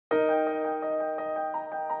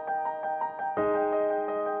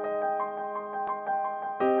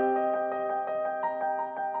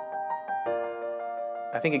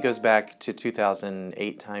think it goes back to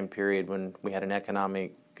 2008 time period when we had an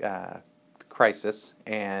economic crisis,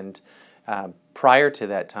 and prior to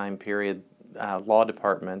that time period, law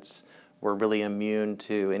departments were really immune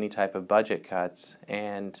to any type of budget cuts,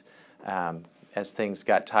 and as things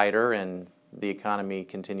got tighter and the economy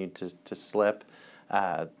continued to slip,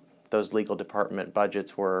 those legal department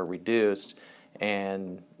budgets were reduced,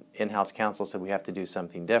 and in-house counsel said we have to do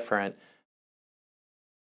something different.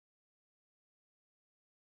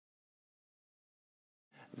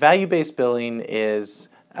 Value-based billing is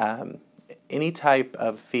any type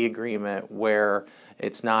of fee agreement where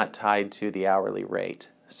it's not tied to the hourly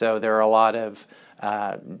rate. So there are a lot of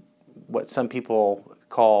what some people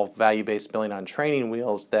call value-based billing on training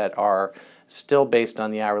wheels that are still based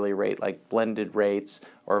on the hourly rate, like blended rates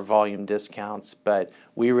or volume discounts, but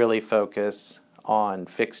we really focus on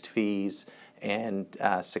fixed fees and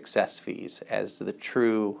success fees as the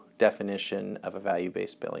true definition of a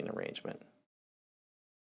value-based billing arrangement.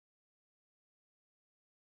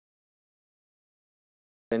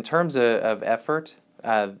 In terms of effort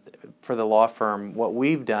for the law firm, what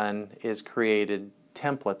we've done is created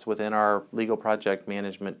templates within our legal project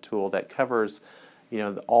management tool that covers,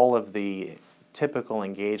 all of the typical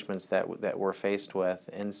engagements that we're faced with.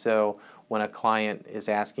 And so when a client is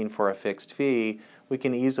asking for a fixed fee, we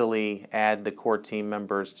can easily add the core team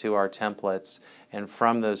members to our templates, and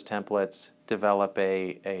from those templates develop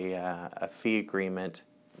a fee agreement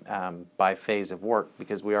by phase of work,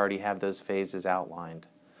 because we already have those phases outlined.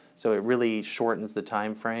 So it really shortens the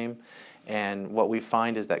time frame, and what we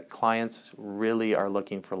find is that clients really are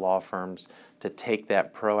looking for law firms to take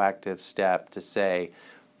that proactive step to say,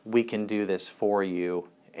 we can do this for you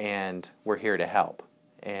and we're here to help.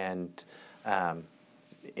 And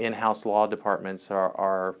in-house law departments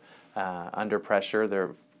are under pressure.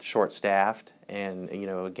 They're short-staffed and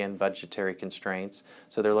again, budgetary constraints,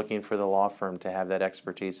 so they're looking for the law firm to have that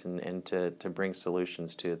expertise and to bring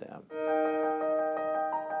solutions to them.